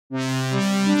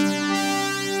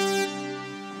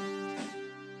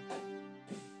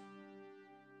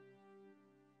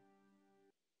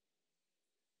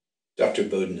Dr.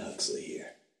 Bowden Huxley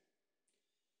here.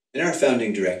 In our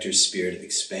founding director's spirit of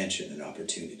expansion and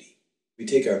opportunity, we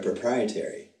take our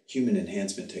proprietary human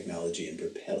enhancement technology and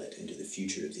propel it into the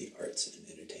future of the arts and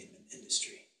entertainment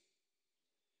industry.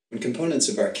 When components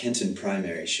of our Kenton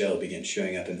primary shell began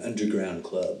showing up in underground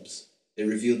clubs, it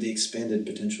revealed the expanded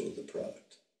potential of the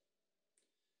product.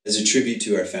 As a tribute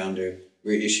to our founder,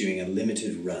 we're issuing a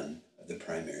limited run of the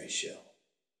primary shell.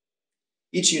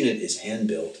 Each unit is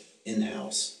hand-built,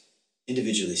 in-house,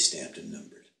 individually stamped and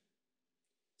numbered.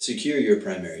 Secure your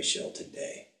primary shell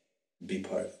today and be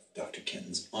part of Dr.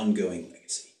 Kenton's ongoing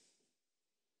legacy.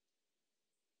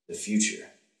 The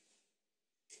future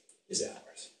is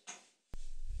ours.